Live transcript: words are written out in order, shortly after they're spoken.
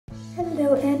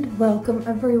Hello and welcome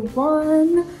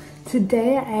everyone.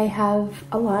 Today I have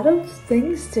a lot of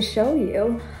things to show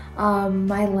you.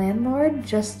 My landlord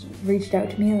just reached out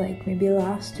to me like maybe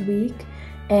last week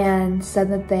and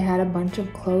said that they had a bunch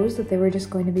of clothes that they were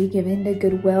just going to be giving to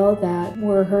Goodwill that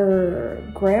were her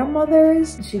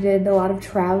grandmother's. She did a lot of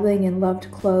traveling and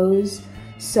loved clothes.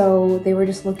 So they were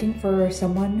just looking for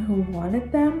someone who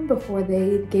wanted them before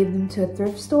they gave them to a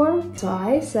thrift store. So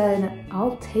I said,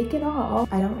 I'll take it all.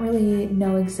 I don't really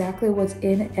know exactly what's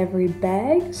in every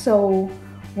bag, so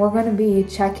we're gonna be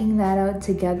checking that out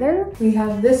together. We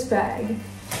have this bag,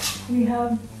 we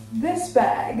have this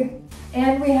bag,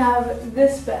 and we have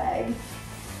this bag.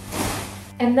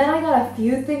 And then I got a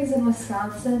few things in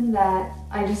Wisconsin that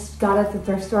I just got at the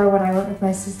thrift store when I went with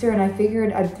my sister, and I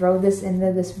figured I'd throw this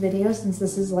into this video since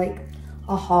this is like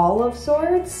a haul of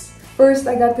sorts. First,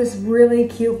 I got this really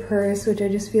cute purse, which I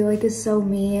just feel like is so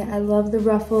me. I love the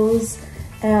ruffles,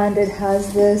 and it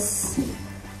has this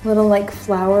little like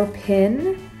flower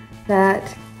pin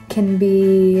that can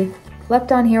be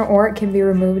left on here, or it can be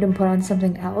removed and put on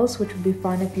something else, which would be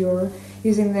fun if you're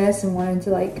using this and wanted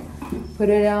to like put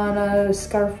it on a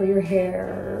scarf for your hair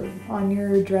or on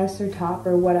your dress or top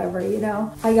or whatever, you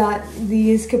know. I got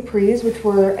these capris, which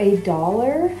were $1,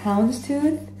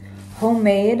 houndstooth,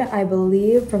 homemade, I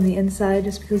believe, from the inside,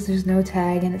 just because there's no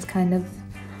tag and it's kind of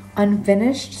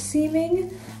unfinished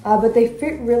seeming. But they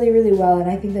fit really, really well, and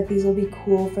I think that these will be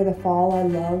cool for the fall. I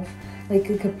love like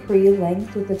a capri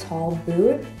length with a tall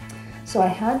boot. So I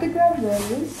had to grab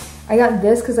those. I got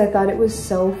this because I thought it was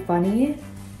so funny.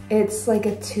 It's like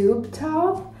a tube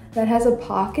top that has a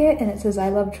pocket and it says I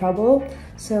love trouble.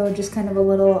 So just kind of a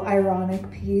little ironic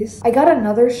piece. I got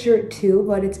another shirt too,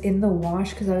 but it's in the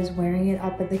wash because I was wearing it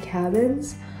up at the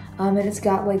cabins. And it's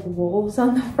got like wolves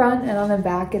on the front, and on the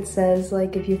back it says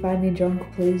like, if you find me drunk,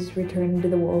 please return to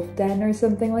the wolf den or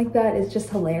something like that. It's just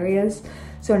hilarious.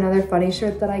 So another funny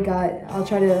shirt that I got, I'll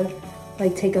try to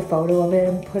like take a photo of it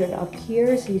and put it up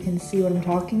here so you can see what I'm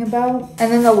talking about.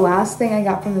 And then the last thing I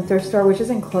got from the thrift store, which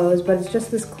isn't clothes, but it's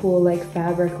just this cool like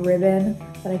fabric ribbon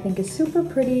that I think is super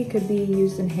pretty. Could be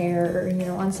used in hair or, you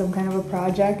know, on some kind of a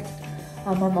project.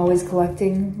 I'm always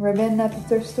collecting ribbon at the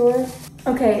thrift store.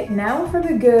 Okay, now for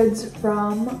the goods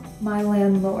from my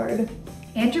landlord.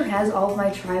 Andrew has all of my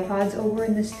tripods over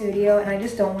in the studio and I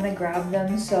just don't want to grab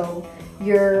them, so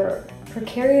you're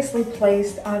precariously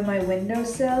placed on my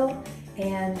windowsill,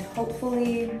 and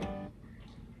hopefully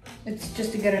it's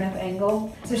just a good enough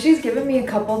angle. So she's given me a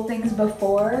couple things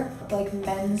before, like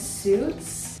men's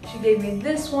suits. She gave me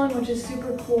this one, which is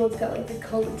super cool. It's got like the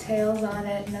coat tails on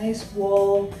it, nice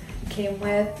wool. It came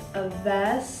with a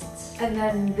vest. And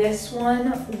then this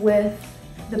one with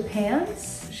the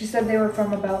pants. She said they were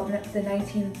from about the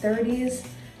 1930s,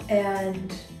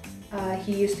 and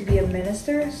he used to be a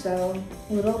minister, so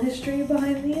little history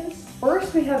behind these.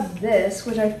 First we have this,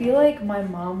 which I feel like my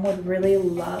mom would really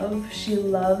love. She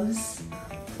loves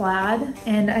plaid,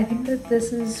 and I think that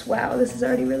this is, wow, this is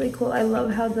already really cool. I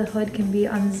love how the hood can be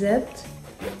unzipped.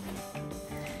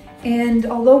 And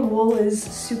although wool is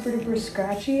super duper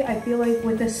scratchy, I feel like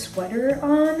with a sweater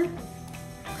on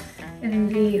in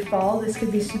the fall, this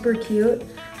could be super cute.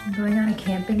 I'm going on a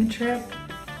camping trip,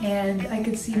 and I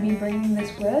could see me bringing this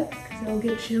with because it'll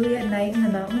get chilly at night in the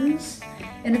mountains.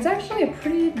 And it's actually a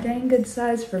pretty dang good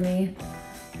size for me.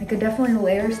 I could definitely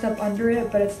layer stuff under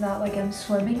it, but it's not like I'm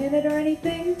swimming in it or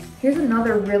anything. Here's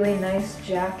another really nice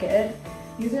jacket.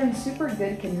 These are in super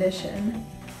good condition.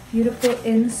 Beautiful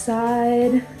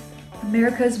inside.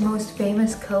 America's most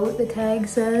famous coat, the tag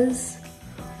says,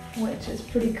 which is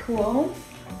pretty cool.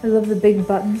 I love the big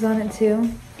buttons on it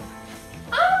too.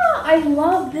 Ah, I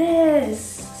love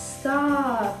this.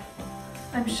 Stop.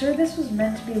 I'm sure this was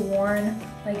meant to be worn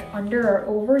like under or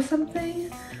over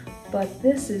something, but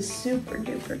this is super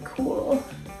duper cool.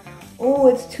 Oh,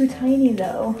 it's too tiny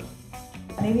though.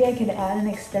 Maybe I could add an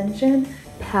extension.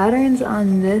 Patterns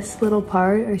on this little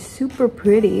part are super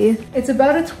pretty. It's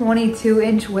about a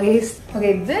 22-inch waist.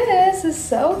 Okay, this is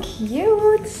so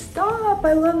cute. Stop,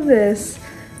 I love this.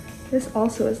 This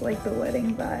also is like the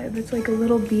wedding vibe. It's like a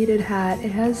little beaded hat.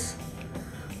 It has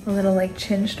a little like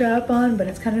chin strap on, but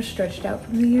it's kind of stretched out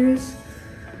from the ears.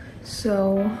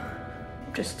 So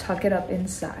just tuck it up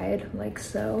inside like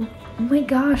so. Oh my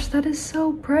gosh, that is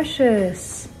so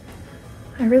precious.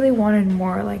 I really wanted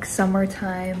more like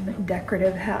summertime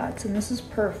decorative hats, and this is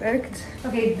perfect.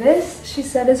 Okay, this she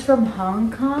said is from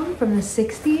Hong Kong from the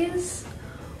 60s.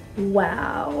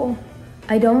 Wow.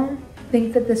 I don't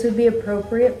think that this would be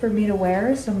appropriate for me to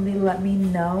wear. Somebody let me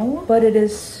know, but it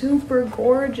is super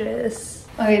gorgeous.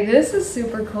 Okay, this is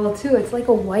super cool too. It's like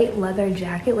a white leather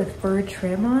jacket with fur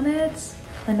trim on it.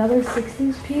 Another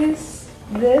 60s piece.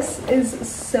 This is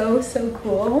so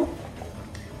cool.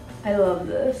 I love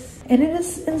this. And it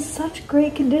is in such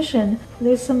great condition.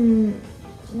 There's some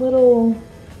little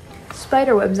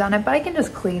spider webs on it, but I can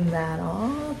just clean that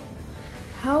off.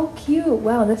 How cute.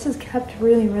 Wow, this is kept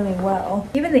really well.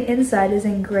 Even the inside is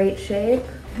in great shape.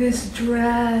 This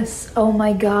dress, oh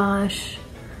my gosh.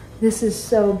 This is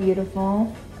so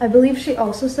beautiful. I believe she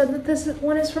also said that this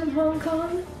one is from Hong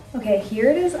Kong. Okay, here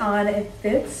it is on. It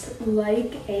fits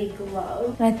like a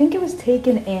glove. And I think it was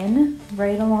taken in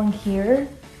right along here.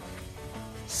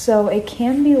 So it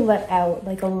can be let out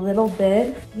like a little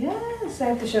bit. Yes, I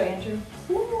have to show Andrew.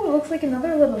 Ooh, it looks like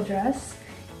another little dress.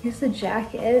 Here's the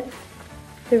jacket.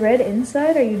 The red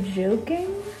inside, are you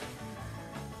joking?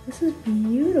 This is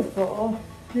beautiful.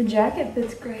 The jacket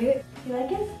fits great. You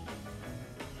like it?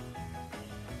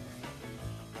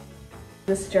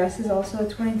 This dress is also a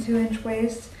 22-inch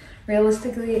waist.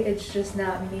 Realistically, it's just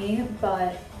not me,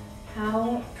 but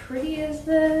how pretty is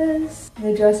this?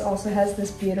 The dress also has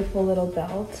this beautiful little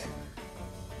belt.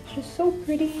 It's just so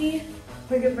pretty.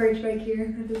 Look at Birch back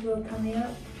here with his little tummy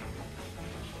up.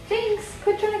 Thanks,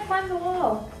 quit trying to climb the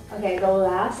wall. Okay, the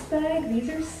last bag, these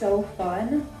are so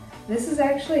fun. This is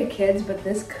actually a kid's, but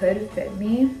this could fit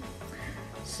me.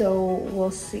 So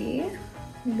we'll see.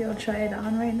 Maybe I'll try it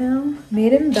on right now.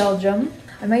 Made in Belgium.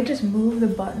 I might just move the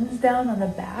buttons down on the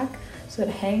back so it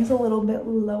hangs a little bit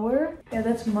lower. Yeah,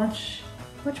 that's much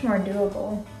more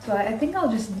doable. So I think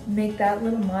I'll just make that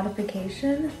little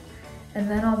modification and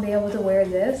then I'll be able to wear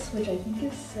this, which I think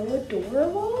is so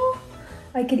adorable.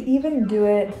 I could even do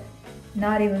it,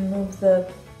 not even move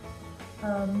the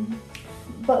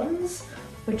buttons,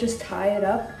 but just tie it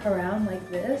up around like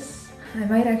this. I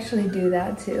might actually do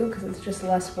that too, because it's just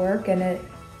less work and it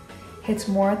hits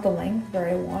more at the length where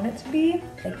I want it to be.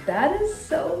 Like, that is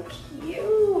so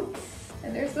cute.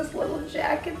 And there's this little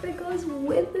jacket that goes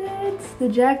with it. The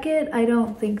jacket, I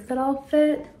don't think that I'll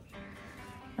fit.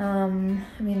 I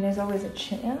mean, there's always a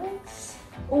chance.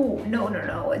 Oh,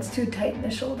 no, it's too tight in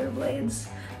the shoulder blades.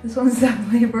 This one's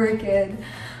definitely for a kid.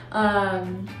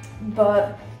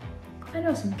 But I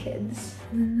know some kids.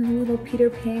 And the little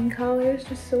Peter Pan collar is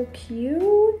just so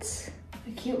cute.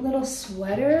 A cute little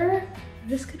sweater.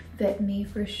 This could fit me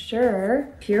for sure.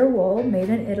 Pure wool, made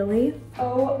in Italy.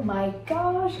 Oh my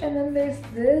gosh, and then there's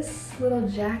this little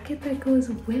jacket that goes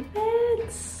with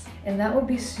it. And that would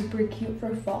be super cute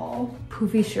for fall.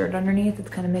 Poofy shirt underneath,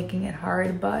 it's kind of making it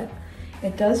hard, but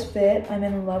it does fit. I'm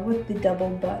in love with the double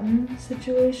button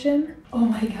situation. Oh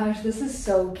my gosh, this is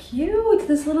so cute.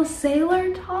 This little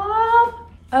sailor top.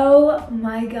 Oh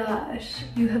my gosh,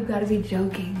 you have got to be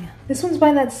joking. This one's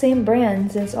by that same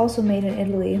brand, and it's also made in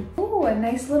Italy. Oh, a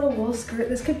nice little wool skirt.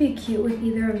 This could be cute with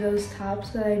either of those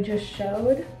tops that I just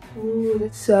showed. Ooh,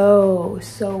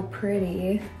 so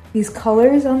pretty. These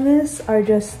colors on this are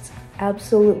just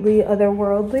absolutely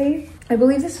otherworldly. I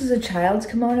believe this is a child's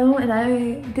kimono, and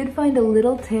I did find a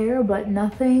little tear, but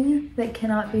nothing that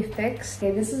cannot be fixed.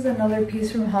 Okay, this is another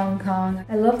piece from Hong Kong.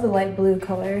 I love the light blue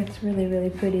color. It's really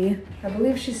pretty. I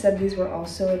believe she said these were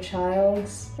also a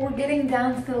child's. We're getting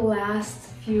down to the last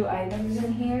few items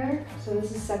in here. So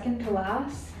this is second to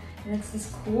last, and it's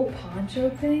this cool poncho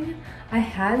thing. I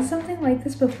had something like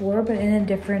this before, but in a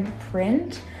different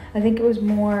print. I think it was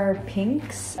more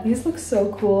pinks. These look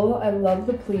so cool. I love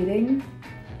the pleating.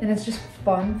 And it's just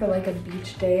fun for like a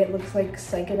beach day. It looks like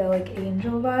psychedelic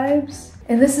angel vibes.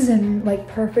 And this is in like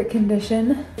perfect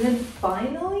condition. And then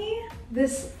finally,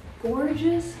 this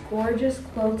gorgeous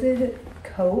quilted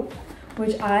coat,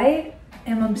 which I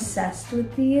am obsessed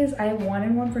with these. I have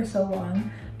wanted one for so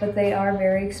long, but they are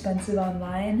very expensive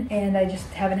online and I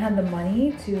just haven't had the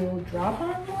money to drop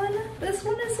on one. This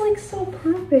one is like so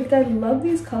perfect. I love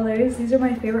these colors. These are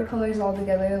my favorite colors all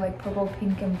together, like purple,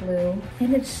 pink, and blue.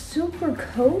 And it's super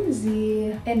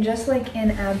cozy and just like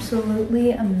in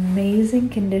absolutely amazing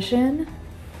condition.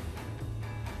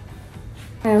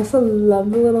 I also love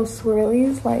the little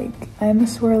swirlies. Like, I'm a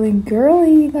swirly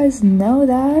girly, you guys know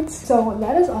that. So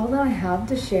that is all that I have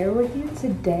to share with you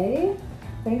today.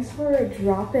 Thanks for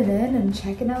dropping in and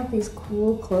checking out these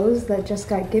cool clothes that just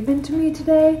got given to me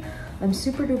today. I'm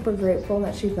super duper grateful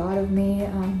that she thought of me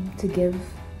to give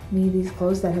me these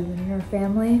clothes that have been in her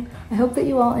family. I hope that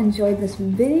you all enjoyed this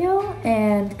video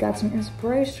and got some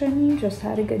inspiration, just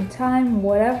had a good time,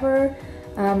 whatever.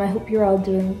 I hope you're all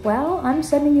doing well. I'm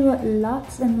sending you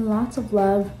lots and lots of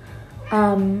love.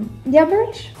 Yeah,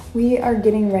 Birch? We are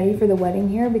getting ready for the wedding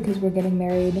here because we're getting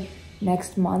married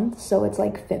next month, so it's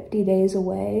like 50 days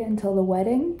away until the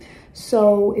wedding.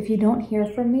 So if you don't hear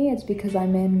from me, it's because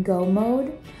I'm in go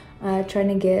mode. trying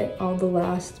to get all the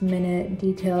last minute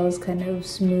details kind of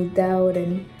smoothed out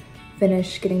and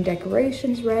finish getting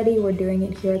decorations ready. We're doing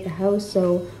it here at the house,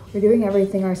 so we're doing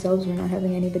everything ourselves. We're not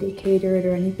having anybody cater it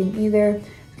or anything either.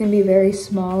 It's gonna be very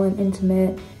small and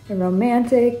intimate and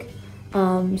romantic.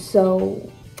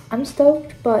 So I'm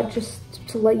stoked, but just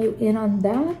to let you in on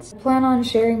that. I plan on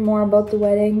sharing more about the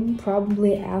wedding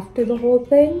probably after the whole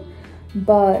thing,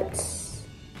 but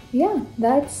yeah,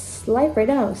 that's life right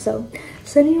now. So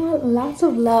sending you out lots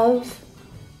of love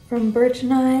from Birch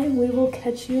and I. We will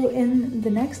catch you in the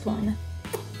next one.